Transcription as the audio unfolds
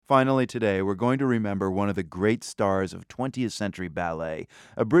Finally, today, we're going to remember one of the great stars of 20th century ballet,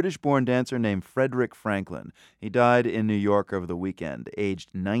 a British-born dancer named Frederic Franklin. He died in New York over the weekend, aged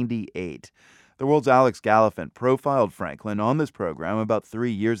 98. The world's Alex Gallafent profiled Franklin on this program about 3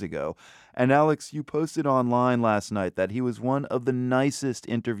 years ago. And Alex, you posted online last night that he was one of the nicest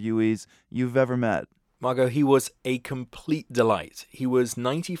interviewees you've ever met. Margot, he was a complete delight. He was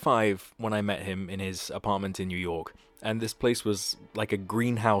 95 when I met him in his apartment in New York. And this place was like a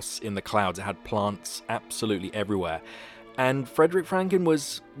greenhouse in the clouds. It had plants absolutely everywhere. And Frederic Franklin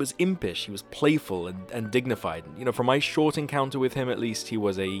was impish. He was playful and dignified. You know, from my short encounter with him, at least, he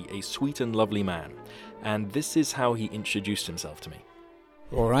was a sweet and lovely man. And this is how he introduced himself to me.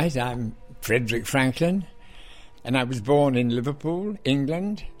 All right, I'm Frederic Franklin, and I was born in Liverpool,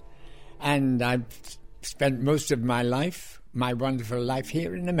 England, and I've spent most of my life, my wonderful life,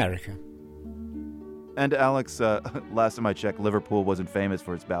 here in America. And Alex, last time I checked, Liverpool wasn't famous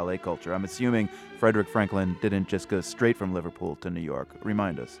for its ballet culture. I'm assuming Frederic Franklin didn't just go straight from Liverpool to New York.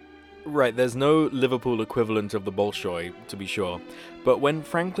 Remind us. Right, there's no Liverpool equivalent of the Bolshoi, to be sure. But when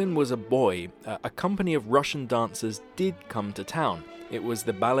Franklin was a boy, a company of Russian dancers did come to town. It was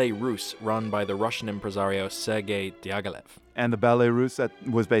the Ballet Russe, run by the Russian impresario Sergei Diaghilev. And the Ballet Russe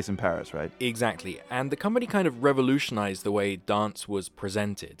was based in Paris, right? Exactly. And the company kind of revolutionized the way dance was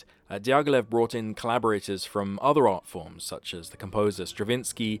presented. Diaghilev brought in collaborators from other art forms, such as the composer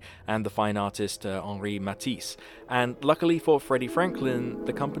Stravinsky and the fine artist Henri Matisse. And luckily for Freddie Franklin,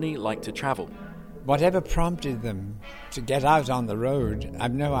 the company liked to travel. Whatever prompted them to get out on the road,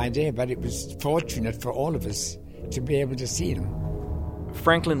 I've no idea, but it was fortunate for all of us to be able to see them.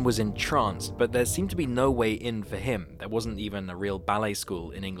 Franklin was entranced, but there seemed to be no way in for him. There wasn't even a real ballet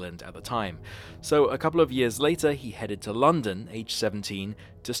school in England at the time. So a couple of years later, he headed to London, age 17,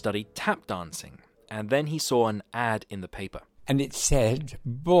 to study tap dancing. And then he saw an ad in the paper. And it said,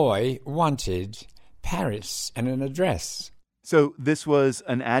 boy wanted Paris and an address. So this was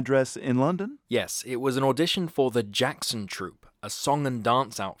an address in London? Yes, it was an audition for the Jackson Troupe, a song and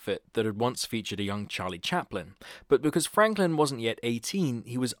dance outfit that had once featured a young Charlie Chaplin. But because Franklin wasn't yet 18,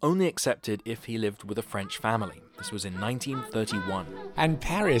 he was only accepted if he lived with a French family. This was in 1931. And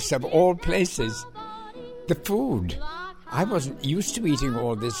Paris, of all places, the food. I wasn't used to eating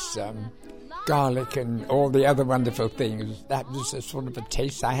all this garlic and all the other wonderful things. That was a sort of a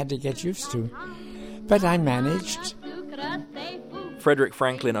taste I had to get used to. But I managed. Frederic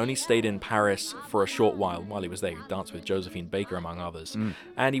Franklin only stayed in Paris for a short while he was there. He danced with Josephine Baker, among others.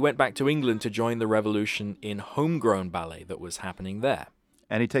 And he went back to England to join the revolution in homegrown ballet that was happening there.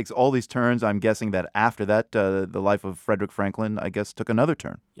 And he takes all these turns. I'm guessing that after that, the life of Frederic Franklin, I guess, took another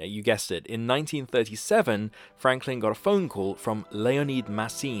turn. Yeah, you guessed it. In 1937, Franklin got a phone call from Léonide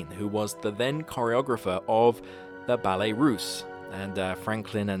Massine, who was the then choreographer of the Ballet Russe. And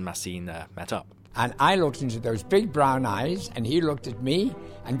Franklin and Massine met up. And I looked into those big brown eyes, and he looked at me,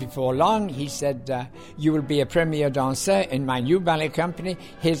 and before long he said, you will be a premier dancer in my new ballet company.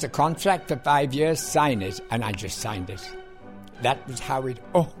 Here's a contract for 5 years, sign it. And I just signed it. That was how it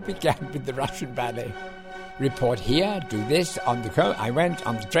all began with the Russian ballet. Report here, do this, on the coast. I went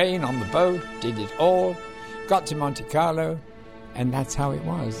on the train, on the boat, did it all, got to Monte Carlo, and that's how it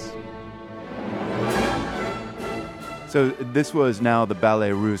was. So this was now the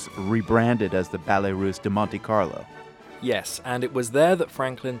Ballet Russe rebranded as the Ballet Russe de Monte Carlo. Yes, and it was there that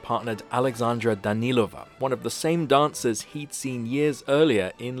Franklin partnered Alexandra Danilova, one of the same dancers he'd seen years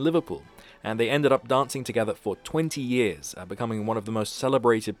earlier in Liverpool. And they ended up dancing together for 20 years, becoming one of the most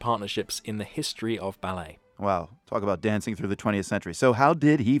celebrated partnerships in the history of ballet. Wow, talk about dancing through the 20th century. So how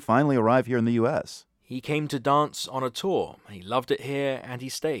did he finally arrive here in the U.S.? He came to dance on a tour. He loved it here and he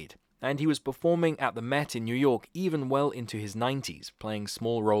stayed. And he was performing at the Met in New York even well into his 90s, playing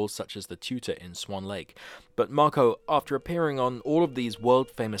small roles such as the tutor in Swan Lake. But Marco, after appearing on all of these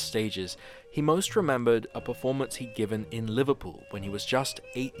world-famous stages, he most remembered a performance he'd given in Liverpool when he was just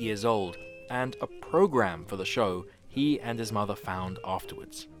 8 years old, and a program for the show he and his mother found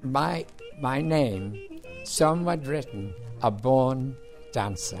afterwards. My name, somewhat written, a born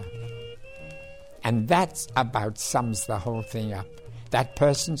dancer. And that about sums the whole thing up. That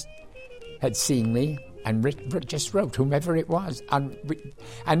person had seen me and just wrote, whomever it was. And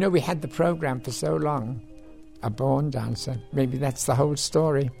I know we had the program for so long. A born dancer. Maybe that's the whole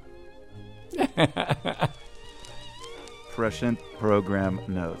story. Prescient program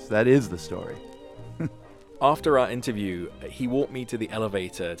notes. That is the story. After our interview, he walked me to the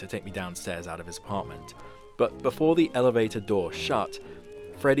elevator to take me downstairs out of his apartment. But before the elevator door shut,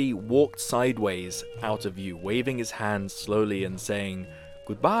 Freddie walked sideways out of view, waving his hands slowly and saying,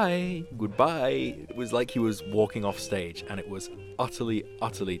 goodbye, goodbye. It was like he was walking off stage, and it was utterly,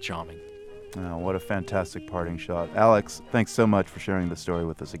 utterly charming. Oh, what a fantastic parting shot. Alex, thanks so much for sharing the story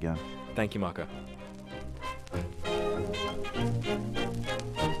with us again. Thank you, Marco.